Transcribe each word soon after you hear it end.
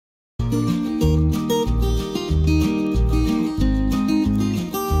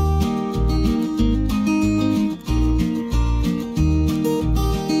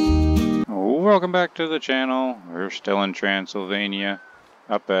welcome back to the channel. We're still in Transylvania,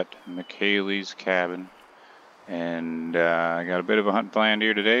 up at McKaylee's cabin. And I got a bit of a hunt planned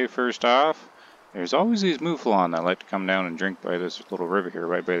here today. First off, there's always these mouflon that like to come down and drink by this little river here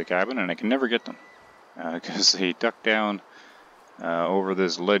right by the cabin, and I can never get them. Because they duck down over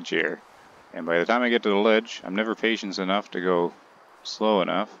this ledge here. And by the time I get to the ledge, I'm never patient enough to go slow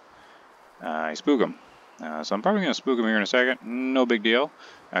enough. I spook them. So I'm probably going to spook them here in a second. No big deal.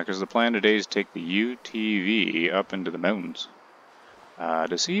 Because the plan today is to take the UTV up into the mountains.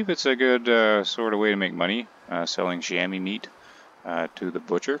 To see if it's a good sort of way to make money, selling chamois meat to the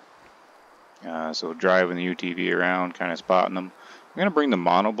butcher. So driving the UTV around, kind of spotting them. I'm going to bring the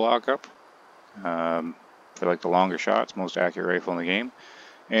monoblock up for like the longer shots, most accurate rifle in the game.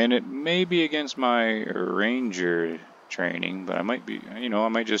 And it may be against my ranger training, but I might be, I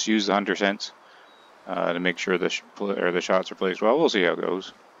might just use the hunter sense to make sure the shots are placed well. We'll see how it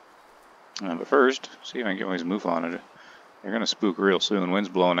goes. But first, see if I can get my move on it. They're going to spook real soon. Wind's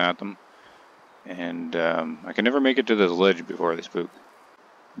blowing at them. And I can never make it to this ledge before they spook.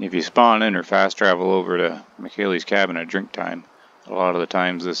 If you spawn in or fast travel over to McKaylee's cabin at drink time, a lot of the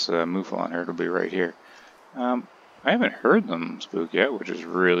times this mouflon herd will be right here. I haven't heard them spook yet, which is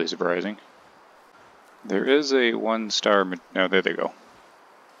really surprising. There is a one-star... Oh, there they go.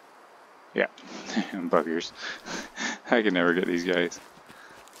 Yeah, buggers. I can never get these guys.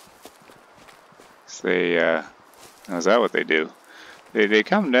 So they, is that what they do? They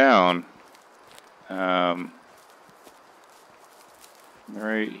come down, right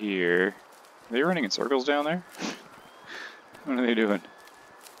here. Are they running in circles down there? What are they doing?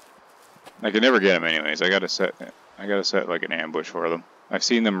 I can never get them anyways. I gotta set like an ambush for them. I've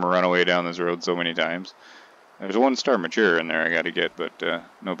seen them run away down this road so many times. There's a one-star mature in there I gotta get, but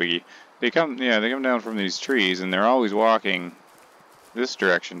no biggie. They come down from these trees, and they're always walking this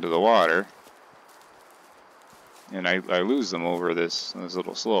direction to the water. And I lose them over this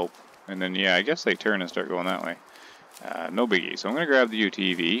little slope. And then, yeah, I guess they turn and start going that way. No biggie. So I'm going to grab the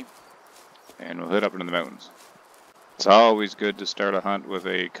UTV, and we'll head up into the mountains. It's always good to start a hunt with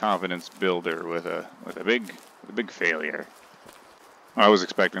a confidence builder, with a big failure. I was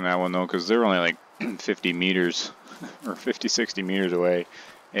expecting that one, though, because they're only like 50 meters, or 50, 60 meters away.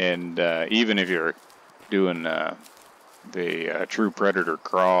 And even if you're doing the true predator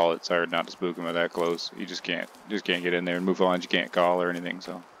crawl, it's hard not to spook them at that close. You just can't get in there, and mouflons you can't call or anything.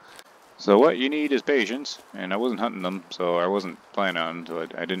 So what you need is patience, and I wasn't hunting them, so I wasn't planning on. So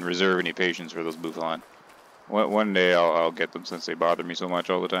I didn't reserve any patience for those mouflons. One day I'll get them, since they bother me so much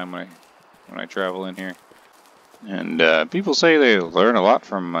all the time when I travel in here. And people say they learn a lot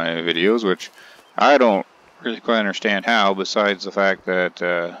from my videos, which I don't really quite understand how. Besides the fact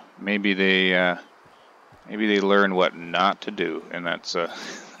that maybe they learn what not to do, and that's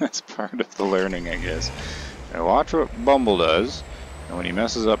part of the learning, I guess. Now watch what Bumble does, and when he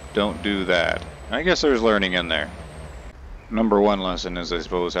messes up, don't do that. I guess there's learning in there. Number one lesson is, I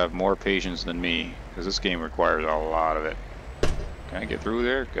suppose, have more patience than me, because this game requires a lot of it. Can I get through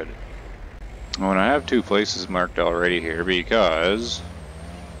there? Good. Well, I have two places marked already here, because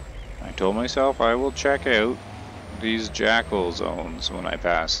I told myself I will check out these jackal zones when I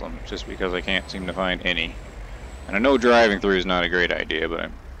pass them, just because I can't seem to find any. And I know driving through is not a great idea,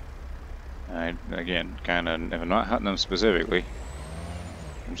 but I again, kind of, if I'm not hunting them specifically,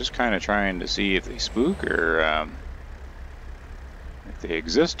 I'm just kind of trying to see if they spook, or if they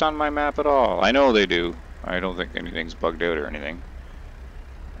exist on my map at all. I know they do. I don't think anything's bugged out or anything.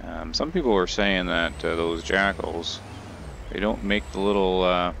 Some people were saying that those jackals, they don't make the little,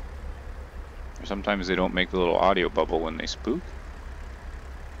 or sometimes they don't make the little audio bubble when they spook.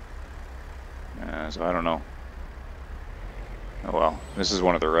 So I don't know. Oh well, this is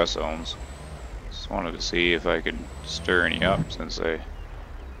one of the rest zones. Just wanted to see if I could stir any up, since I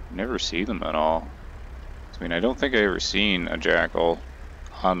never see them at all. I mean, I don't think I ever seen a jackal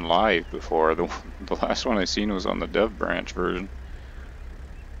on live before. The last one I seen was on the Dev Branch version.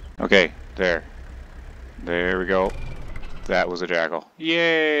 Okay, there we go. That was a jackal.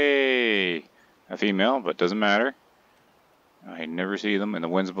 Yay! A female, but doesn't matter. I never see them, and the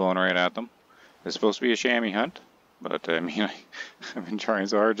wind's blowing right at them. It's supposed to be a chamois hunt, but I mean, I've been trying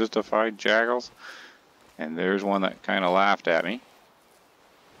so hard just to find jackals, and there's one that kind of laughed at me.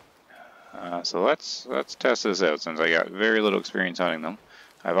 So let's test this out, since I got very little experience hunting them.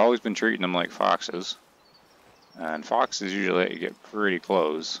 I've always been treating them like foxes, and foxes usually let you get pretty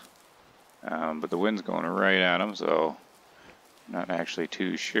close, but the wind's going right at them, so I'm not actually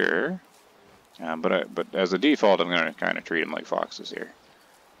too sure. But as a default, I'm going to kind of treat them like foxes here.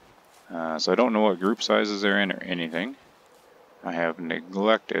 So I don't know what group sizes they're in or anything. I have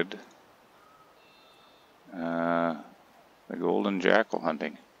neglected The golden jackal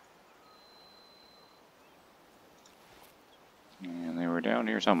hunting. And they were down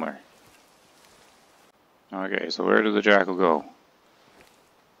here somewhere. Okay, so where did the jackal go?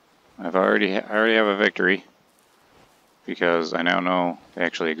 I already have a victory because I now know they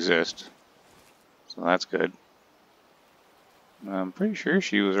actually exist. So that's good. I'm pretty sure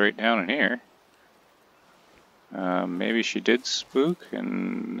she was right down in here. Maybe she did spook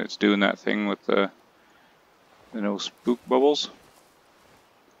and it's doing that thing with the no spook bubbles.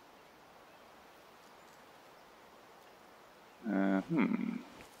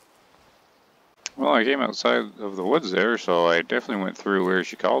 Well, I came outside of the woods there, so I definitely went through where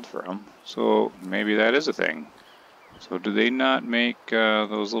she called from. So maybe that is a thing. So do they not make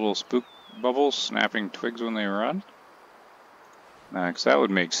those little spook bubbles snapping twigs when they run? Because that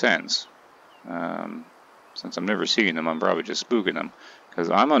would make sense. Since I'm never seeing them, I'm probably just spooking them. Because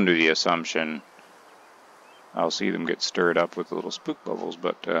I'm under the assumption I'll see them get stirred up with the little spook bubbles,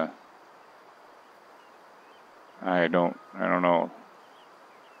 but I don't know.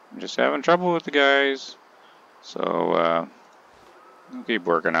 I'm just having trouble with the guys, so I'll keep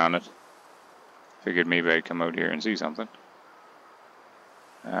working on it. Figured maybe I'd come out here and see something.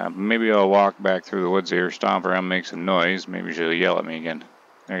 Maybe I'll walk back through the woods here, stomp around, make some noise. Maybe she'll yell at me again.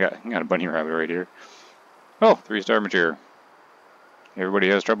 I got a bunny rabbit right here. Oh, 3-star mature. Everybody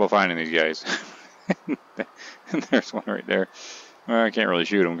has trouble finding these guys. And there's one right there. Well, I can't really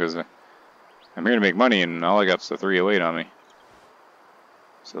shoot him because I'm here to make money and all I got's the 308 on me.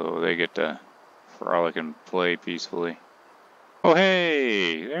 So they get to frolic and play peacefully. Oh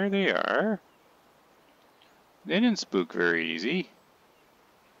hey, there they are. They didn't spook very easy.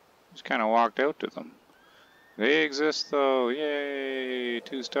 Just kind of walked out to them. They exist though, yay!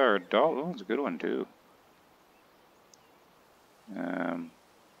 2-star adult, oh, that's a good one too.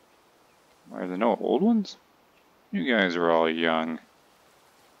 Are there no old ones? You guys are all young.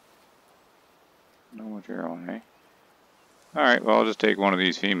 No material, hey? Alright, well I'll just take one of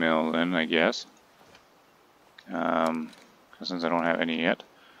these females then, I guess. Since I don't have any yet.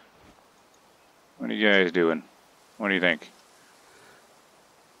 What are you guys doing? What do you think?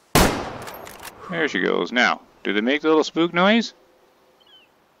 There she goes. Now, do they make the little spook noise?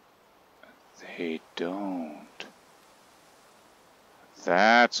 They don't.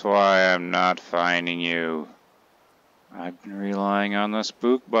 That's why I'm not finding you. I've been relying on the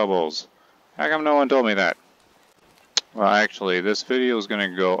spook bubbles. How come no one told me that? Well, actually, this video is going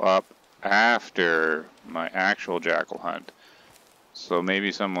to go up after my actual jackal hunt. So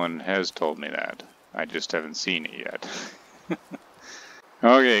maybe someone has told me that. I just haven't seen it yet.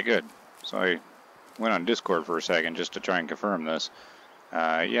 Okay, good. So I went on Discord for a second just to try and confirm this.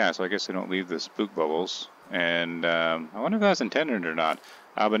 Yeah, so I guess they don't leave the spook bubbles. And I wonder if that's intended or not.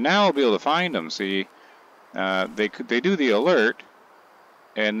 But now I'll be able to find them. See, they do the alert,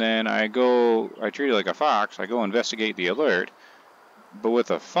 and then I treat it like a fox. I go investigate the alert, but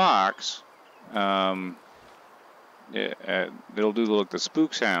with a fox, it'll do the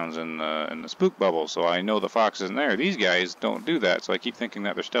spook sounds and the spook bubbles. So I know the fox isn't there. These guys don't do that, so I keep thinking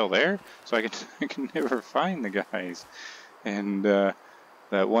that they're still there. So I can never find the guys. And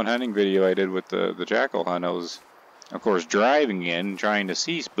that one hunting video I did with the jackal hunt, I was, of course, driving in, trying to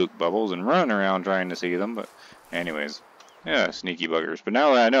see spook bubbles and running around trying to see them. But anyways, yeah, sneaky buggers. But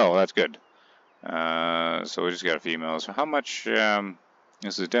now that I know, that's good. So we just got a female. So how much,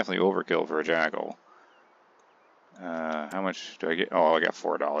 this is definitely overkill for a jackal. How much do I get? Oh, I got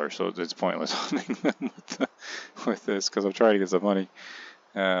 $4, so it's pointless hunting them with this, because I'm trying to get some money.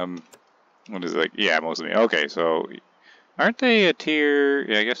 What is it, like? Yeah, most of me. Okay, so aren't they a tier?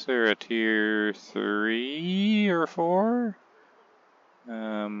 Yeah, I guess they're a tier 3 or 4.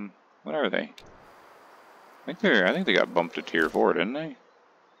 What are they? I think they got bumped to tier 4, didn't they?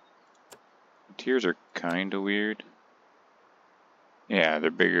 The tiers are kind of weird. Yeah,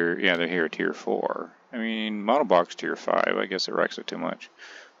 they're bigger. Yeah, they're here at tier 4. I mean, monobox tier 5. I guess it wrecks it too much.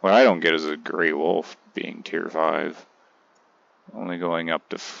 What I don't get is a gray wolf being tier 5. Only going up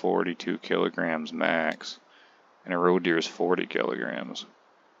to 42 kilograms max. And a roe deer is 40 kilograms.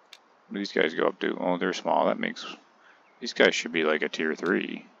 What do these guys go up to? Oh, they're small. That makes... These guys should be like a tier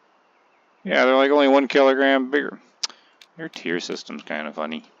 3. Yeah, they're like only 1 kilogram bigger. Their tier system's kind of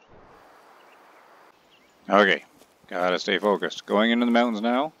funny. Okay. Gotta stay focused. Going into the mountains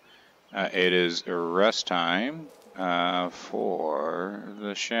now. It is rest time for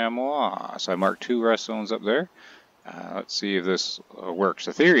the chamois. So I marked 2 rest zones up there. Let's see if this works.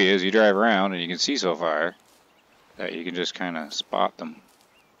 The theory is you drive around and you can see so far that you can just kind of spot them.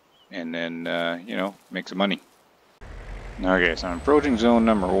 And then, you know, make some money. Okay, so I'm approaching zone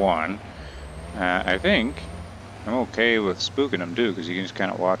number 1. I think I'm okay with spooking them too, because you can just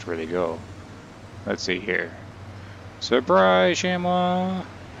kind of watch where they go. Let's see here. Surprise, chamois!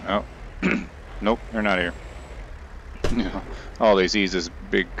 Oh, nope, they're not here. All they see is this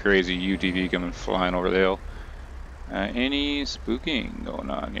big crazy UTV coming flying over the hill. Any spooking going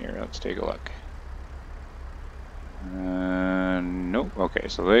on here? Let's take a look. Nope. Okay,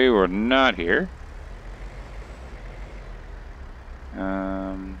 so they were not here.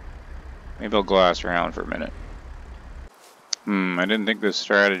 Maybe I'll glass around for a minute. I didn't think this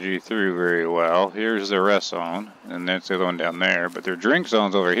strategy through very well. Here's the rest zone, and that's the other one down there, but their drink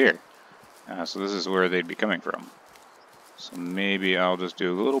zone's over here. So this is where they'd be coming from. So maybe I'll just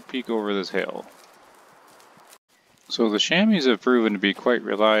do a little peek over this hill. So the chamois have proven to be quite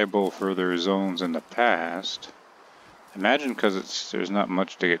reliable for their zones in the past. Imagine because there's not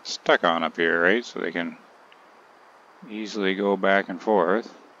much to get stuck on up here, right? So they can easily go back and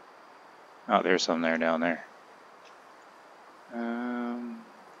forth. Oh, there's some there down there.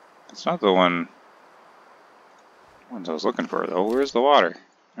 It's not the ones I was looking for though. Where's the water?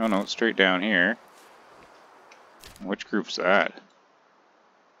 Oh no, it's straight down here. Which group's that?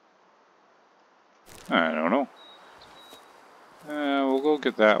 I don't know. We'll go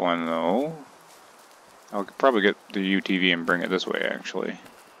get that one though. I'll probably get the UTV and bring it this way actually,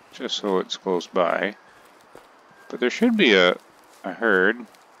 just so it's close by. But there should be a herd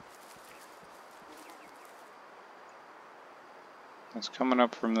that's coming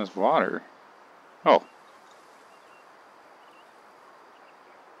up from this water. Oh.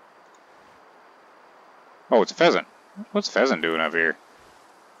 Oh, it's a pheasant. What's pheasant doing up here?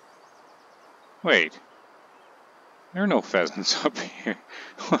 Wait. There are no pheasants up here.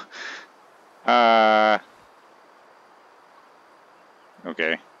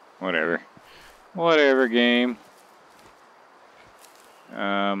 Okay. Whatever. Whatever, game.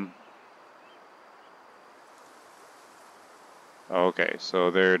 Okay,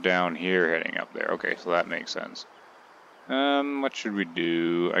 so they're down here heading up there. Okay, so that makes sense. What should we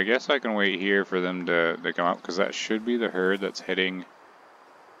do? I guess I can wait here for them to come up, because that should be the herd that's heading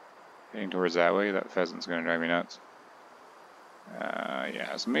towards that way. That pheasant's going to drive me nuts.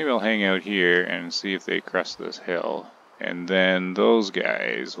 Yeah, so maybe I'll hang out here and see if they crest this hill. And then those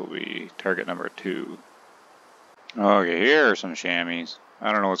guys will be target number 2. Okay, here are some chamois.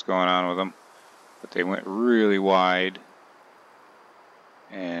 I don't know what's going on with them, but they went really wide.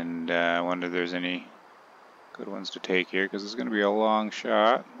 And I wonder if there's any good ones to take here, because it's going to be a long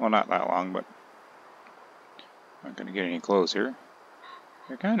shot. Well, not that long, but I'm not going to get any closer.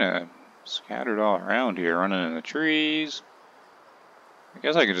 They're kind of scattered all around here, running in the trees. I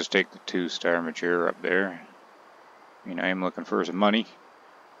guess I could just take the 2-star mature up there. I mean, I am looking for some money.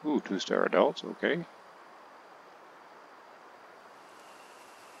 Ooh, 2-star adults, okay.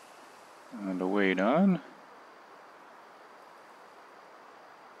 And to wait on.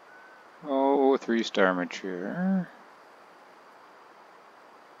 Oh, 3-star mature.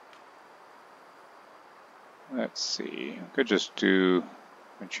 Let's see. I could just do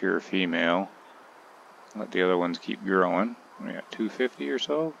mature female. Let the other ones keep growing. We got 250 or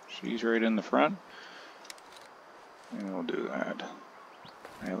so. She's right in the front. And we'll do that.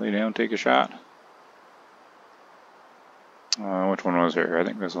 I lay down, take a shot. Which one was her? I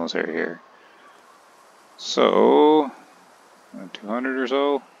think this one's her here. So, 200 or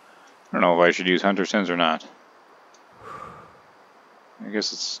so. I don't know if I should use hunter sense or not. I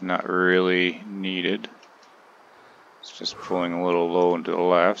guess it's not really needed. It's just pulling a little low and to the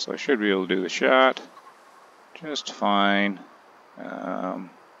left, so I should be able to do the shot just fine. A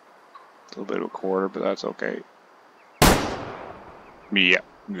little bit of a quarter, but that's okay. Yep,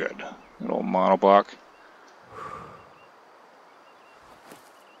 good. Little monoblock.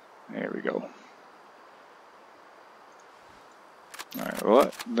 There we go. Alright, we'll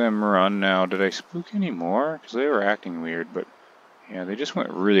let them run now. Did I spook any more? Because they were acting weird, but yeah, they just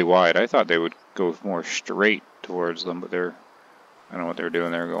went really wide. I thought they would go more straight towards them, but I don't know what they were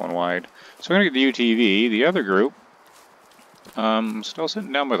doing. They were going wide. So I'm going to get the UTV. The other group, still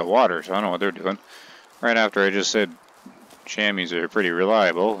sitting down by the water, so I don't know what they're doing. Right after I just said chamois are pretty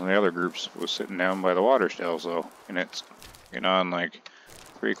reliable, and the other groups was sitting down by the water still, so, and it's getting on like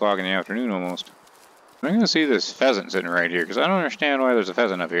 3 o'clock in the afternoon almost. I'm going to see this pheasant sitting right here, because I don't understand why there's a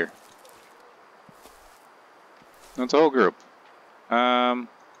pheasant up here. That's the whole group.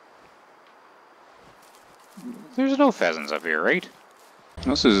 There's no pheasants up here, right?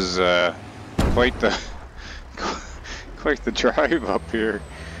 This is quite the quite the drive up here,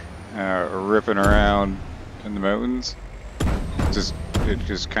 ripping around in the mountains. It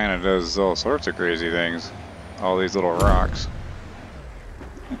just kind of does all sorts of crazy things. All these little rocks.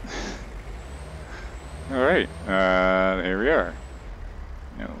 Alright, here we are.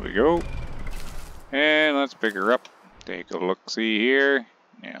 There we go. And let's pick her up. Take a look-see here.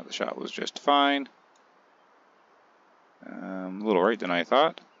 Yeah, the shot was just fine. A little right than I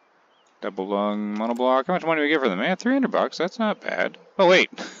thought. Double lung monoblock. How much money do we get for them? Man, 300 bucks. That's not bad. Oh wait,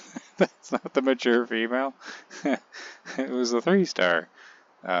 that's not the mature female. It was a 3-star.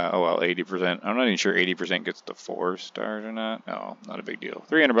 Oh well, 80%. I'm not even sure 80% gets to 4 stars or not. No, not a big deal.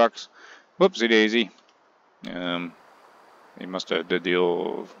 300 bucks. Whoopsie daisy. They must have did the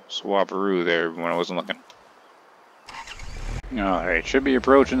old swaparoo there when I wasn't looking. Alright, should be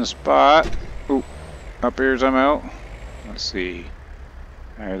approaching the spot. Ooh, up here's I'm out. Let's see.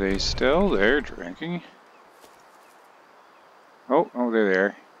 Are they still there drinking? Oh, they're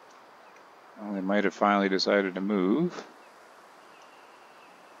there. Well, they might have finally decided to move.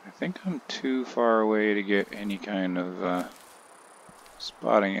 I think I'm too far away to get any kind of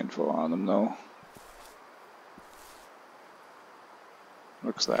spotting info on them though.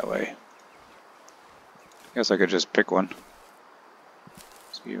 Looks that way. Guess I could just pick one.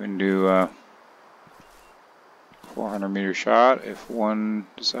 So you can do 400-meter shot if one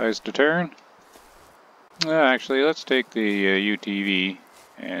decides to turn. Actually, let's take the UTV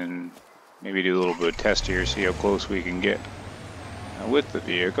and maybe do a little bit of test here, see how close we can get with the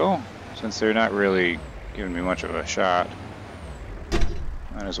vehicle. Since they're not really giving me much of a shot,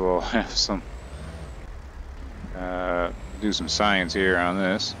 might as well have some do some science here on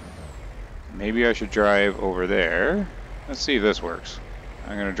this. Maybe I should drive over there. Let's see if this works.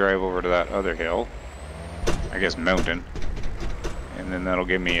 I'm gonna drive over to that other hill, I guess mountain, and then that'll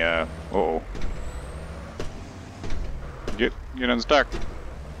give me a get unstuck.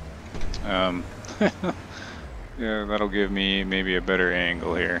 Yeah, that'll give me maybe a better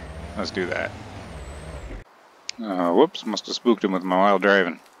angle here. Let's do that. Whoops, must have spooked him with my wild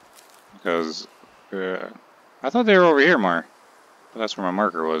driving. Because I thought they were over here more. But that's where my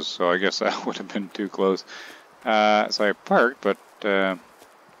marker was, so I guess that would have been too close. So I parked, but I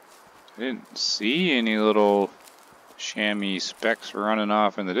didn't see any little chamois specks running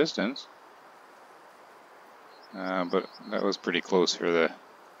off in the distance. But that was pretty close for the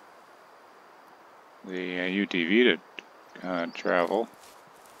UTV to travel.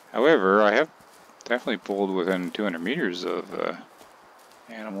 However, I have definitely pulled within 200 meters of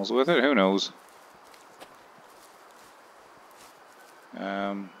animals with it. Who knows?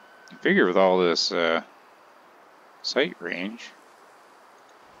 I figure with all this sight range,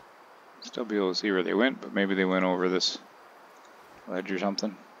 I'd still be able to see where they went, but maybe they went over this ledge or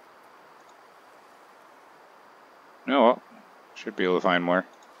something. No, well, should be able to find more.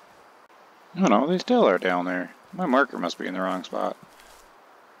 No, they still are down there. My marker must be in the wrong spot.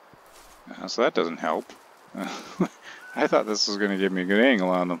 So that doesn't help. I thought this was going to give me a good angle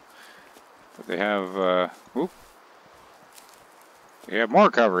on them. But they have, they have more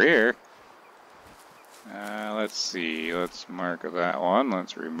cover here. Let's see, let's mark that one.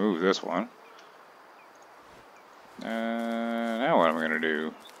 Let's remove this one. Now what am I going to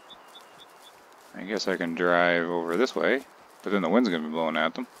do? I guess I can drive over this way, but then the wind's going to be blowing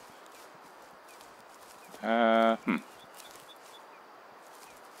at them.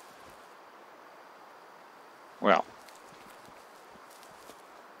 Well.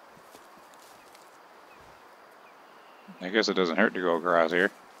 I guess it doesn't hurt to go across here.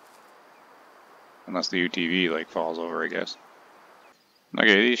 Unless the UTV, like, falls over, I guess.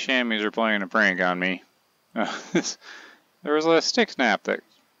 Okay, these chamois are playing a prank on me. There was a stick snap that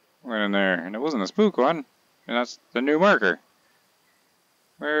went in there, and it wasn't a spook one. And that's the new marker.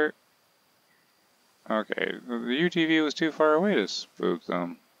 Where... Okay, the UTV was too far away to spook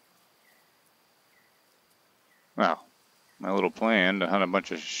them. Well, my little plan to hunt a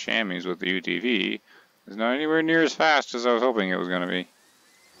bunch of chamois with the UTV is not anywhere near as fast as I was hoping it was going to be.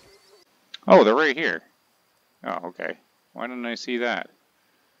 Oh, they're right here. Oh, okay. Why didn't I see that?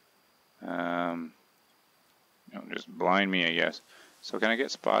 Just blind me, I guess. So can I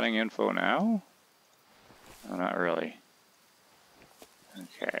get spotting info now? No, not really.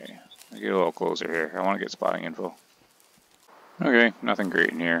 Okay. I'll get a little closer here. I want to get spotting info. Okay, nothing great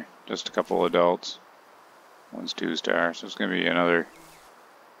in here. Just a couple adults. One's 2-star, so it's going to be another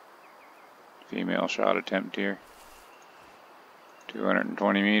female shot attempt here.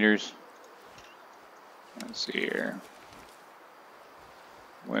 220 meters. Let's see here.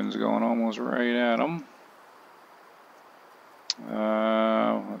 Wind's going almost right at them.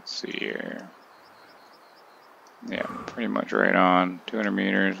 Let's see here. Yeah, pretty much right on. 200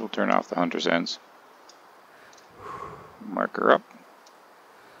 meters. We'll turn off the hunter sense. Mark her up.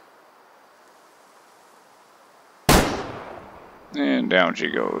 And down she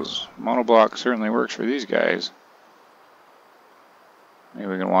goes. Monoblock certainly works for these guys. Maybe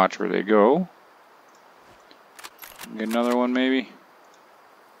we can watch where they go. Get another one maybe.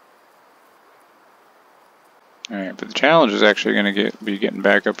 Alright, but the challenge is actually going to be getting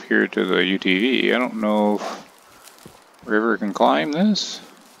back up here to the UTV. I don't know if River can climb this.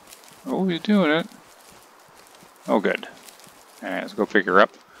 Oh, he's doing it. Oh, good. Alright, let's go pick her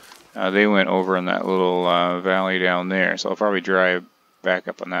up. They went over in that little valley down there, so I'll probably drive back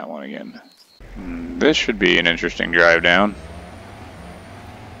up on that one again. This should be an interesting drive down.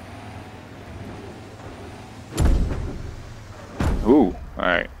 Ooh,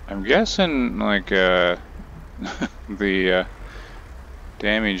 alright. I'm guessing, like, the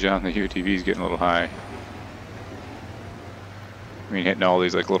damage on the UTV is getting a little high. I mean, hitting all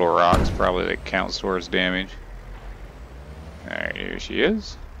these, like, little rocks probably, like, counts towards damage. Alright, here she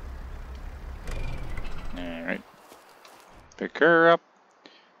is. Alright. Pick her up.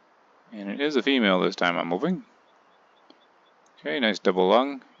 And it is a female this time, I'm moving. Okay, nice double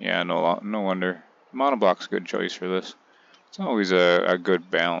lung. Yeah, no wonder. Monoblock's a good choice for this. It's always a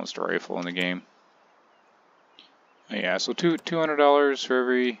good balanced rifle in the game. Yeah, so $200 for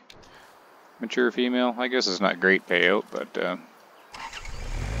every mature female. I guess it's not great payout, but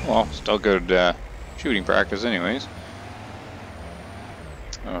well, still good shooting practice anyways.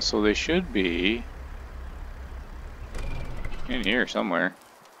 So they should be in here somewhere.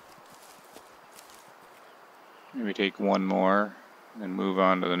 Maybe take one more and then move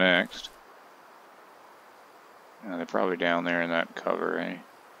on to the next. They're probably down there in that cover, eh?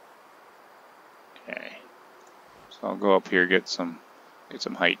 Okay. So I'll go up here, get some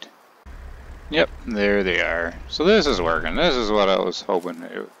height. Yep, there they are. So this is working. This is what I was hoping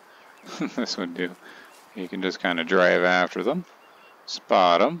this would do. You can just kind of drive after them,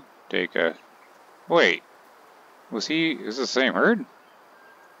 spot them, take a... Wait, is this the same herd?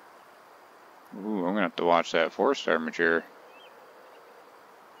 Ooh, I'm gonna have to watch that 4-star mature.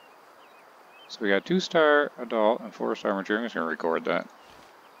 So we got 2-star adult and 4-star mature. I'm just gonna record that.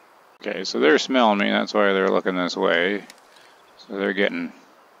 Okay, so they're smelling me. That's why they're looking this way. So they're getting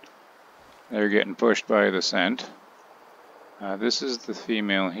pushed by the scent. This is the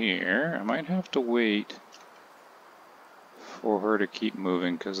female here. I might have to wait for her to keep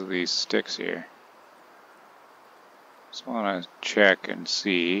moving because of these sticks here. Just want to check and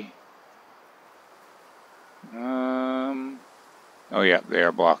see. Oh yeah, they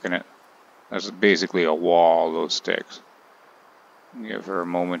are blocking it. That's basically a wall, those sticks. Give her a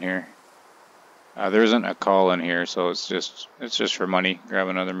moment here. There isn't a call in here, so it's just for money. Grab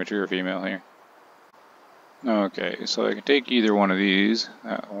another mature female here. Okay, so I can take either one of these,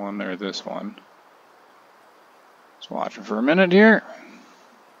 that one or this one. Just watching for a minute here.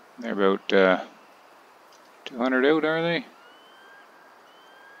 They're about 200 out, are they?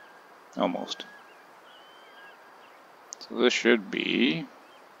 Almost. So this should be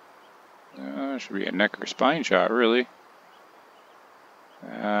a neck or spine shot, really.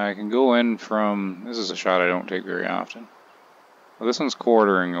 I can go in from, this is a shot I don't take very often. Well, this one's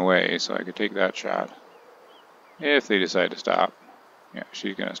quartering away, so I could take that shot. If they decide to stop. Yeah,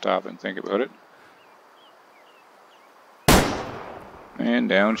 she's going to stop and think about it. And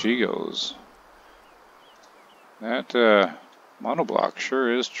down she goes. That monoblock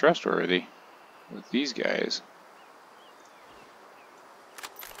sure is trustworthy with these guys.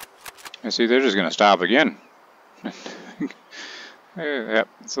 And see, they're just going to stop again. Yep,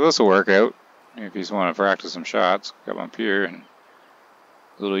 so this will work out. If you just want to practice some shots, come up here and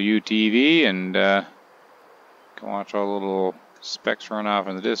a little UTV and can watch all the little specks run off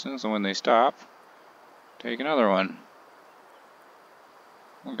in the distance, and when they stop, take another one.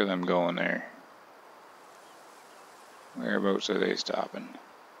 Look at them going there. Whereabouts are they stopping?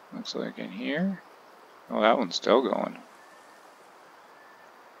 Looks like in here. Oh, that one's still going.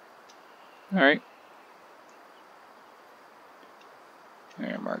 Alright.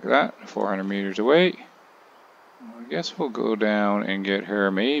 There, mark that. 400 meters away. I guess we'll go down and get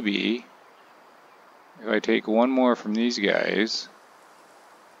her maybe. If I take one more from these guys,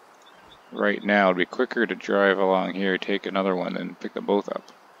 right now it'd be quicker to drive along here, take another one, and pick them both up.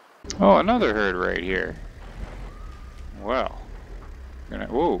 Oh, another herd right here. Well, gonna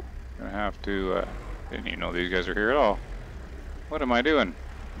have to, didn't even know these guys are here at all. What am I doing?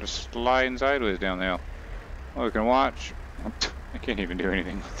 Just sliding sideways down the hill. Oh, we can watch. I can't even do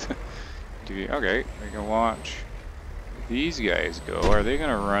anything with the TV. Okay, we can watch these guys go. Are they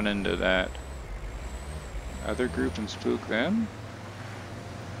gonna run into that other group and spook them?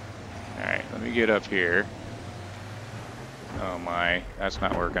 Alright, let me get up here. Oh my, that's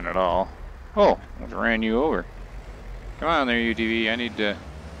not working at all. Oh, I ran you over. Come on there, UTV. I need to...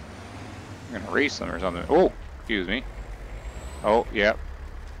 I'm gonna race them or something. Oh, excuse me. Oh, yep.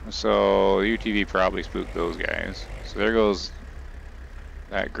 So UTV probably spooked those guys. So there goes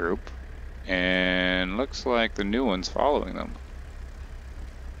that group. And looks like the new one's following them.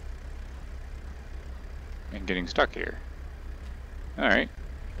 And getting stuck here. Alright.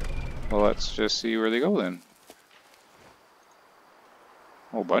 Well, let's just see where they go then.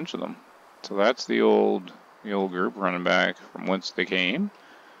 A whole bunch of them. So that's the old group running back from whence they came.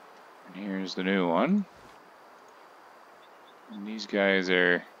 And here's the new one. And these guys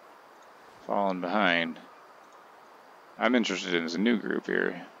are falling behind. I'm interested in this new group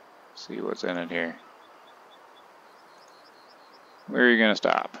here. See what's in it here. Where are you gonna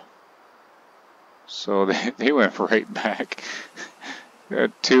stop? So they went right back.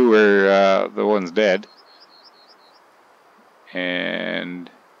 Two were the one's dead. And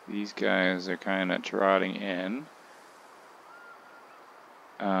these guys are kind of trotting in.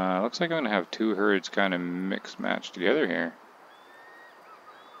 Looks like I'm gonna have two herds kind of mixed matched together here.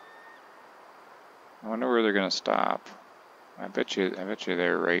 I wonder where they're gonna stop. I bet you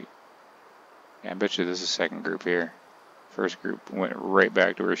they're right. Yeah, I bet you this is second group here. First group went right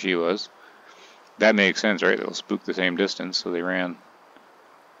back to where she was. That makes sense, right? They'll spook the same distance, so they ran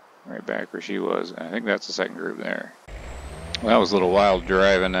right back where she was. I think that's the second group there. Well, that was a little wild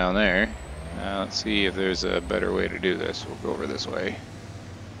driving down there. Let's see if there's a better way to do this. We'll go over this way.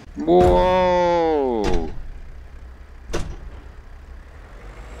 Whoa!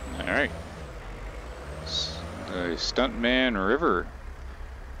 Alright. The Stuntman River.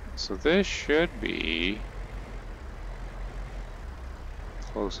 So this should be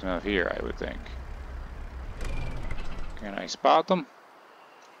close enough here, I would think. Can I spot them?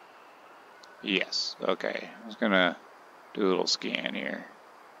 Yes. Okay. I was gonna do a little scan here.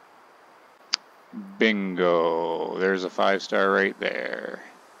 Bingo! There's a 5-star right there.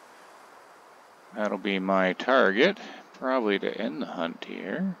 That'll be my target, probably to end the hunt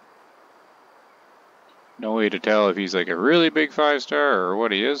here. No way to tell if he's like a really big 5-star or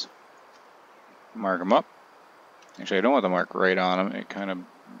what he is. Mark him up. Actually, I don't want to mark right on him. It kind of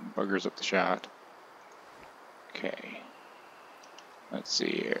buggers up the shot. Okay. Let's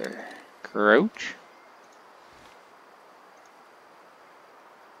see here. Crouch.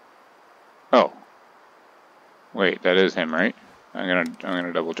 Oh. Wait, that is him, right? I'm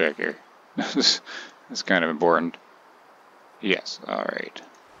gonna double check here. That's kind of important. Yes, alright.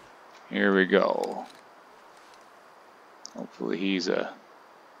 Here we go. Hopefully he's a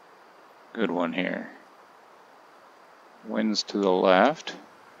good one here. Winds to the left.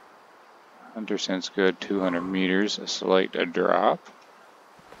 Hunter sense good, 200 meters, a slight drop.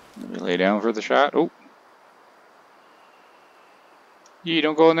 Let me lay down for the shot. Oh! Yee,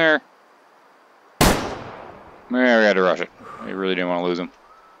 don't go in there! Yeah, we had to rush it. I really didn't want to lose him.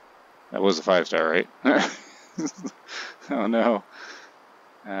 That was a 5-star, right? Oh no.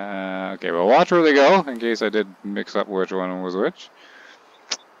 Okay, well watch where they go, in case I did mix up which one was which.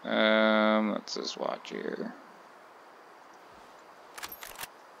 Let's just watch here.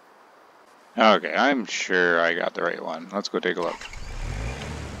 Okay, I'm sure I got the right one. Let's go take a look.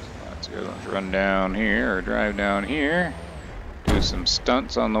 Let's go. Let's run down here, or drive down here. Do some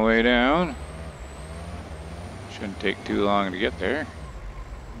stunts on the way down. Shouldn't take too long to get there.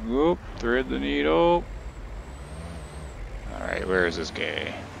 Whoop, thread the needle. Alright, where is this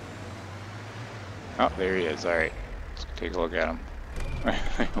guy? Oh, there he is. Alright, let's take a look at him. I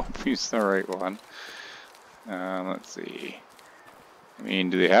hope he's the right one. Let's see. I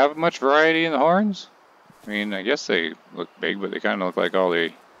mean, do they have much variety in the horns? I mean, I guess they look big, but they kind of look like all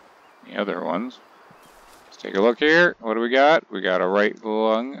the other ones. Let's take a look here. What do we got? We got a right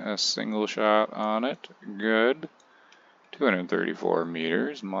lung, a single shot on it. Good. 234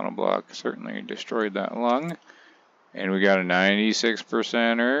 meters. Monoblock certainly destroyed that lung. And we got a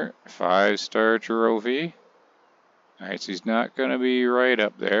 96%er, 5-star trophy. Alright, so he's not going to be right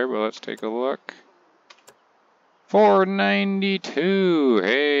up there, but let's take a look. 492!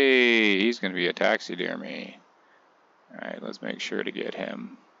 Hey, he's going to be a taxidermy. Alright, let's make sure to get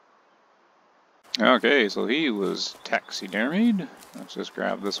him. Okay, so he was taxidermied. Let's just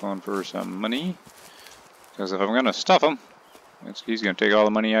grab this one for some money. Because if I'm going to stuff him, he's going to take all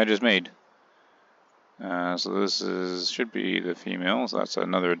the money I just made. So this should be the female, so that's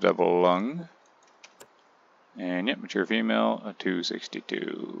another double lung. And yep, mature female, a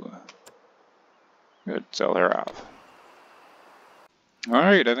 262. Good, sell her off.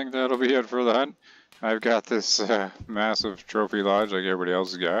 Alright, I think that'll be it for the hunt. I've got this massive trophy lodge like everybody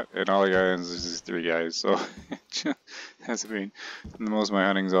else has got, and all I got is these 3 guys, so that's, I mean, most of my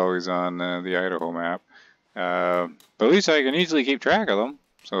hunting's always on the Idaho map. But at least I can easily keep track of them.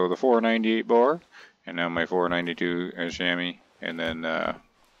 So the 498 bore, and now my 492 chamois, and then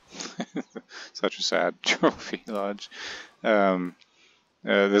such a sad trophy lodge.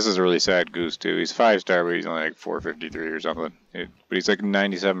 This is a really sad goose too. He's 5-star, but he's only like 453 or something. But he's like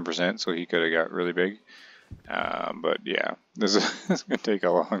 97%, so he could have got really big. But yeah, this is gonna take a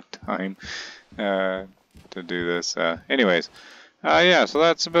long time to do this. Anyways, yeah, so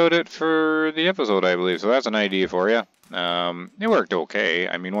that's about it for the episode, I believe. So that's an idea for you. It worked okay.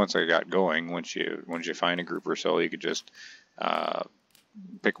 I mean, once I got going, once you find a group or so, you could just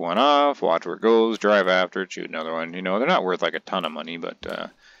pick one off, watch where it goes, drive after it, shoot another one. You know, they're not worth like a ton of money,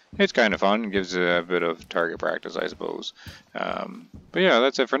 but it's kind of fun. It gives a bit of target practice, I suppose. But yeah,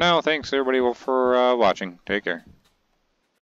 that's it for now. Thanks everybody for watching. Take care.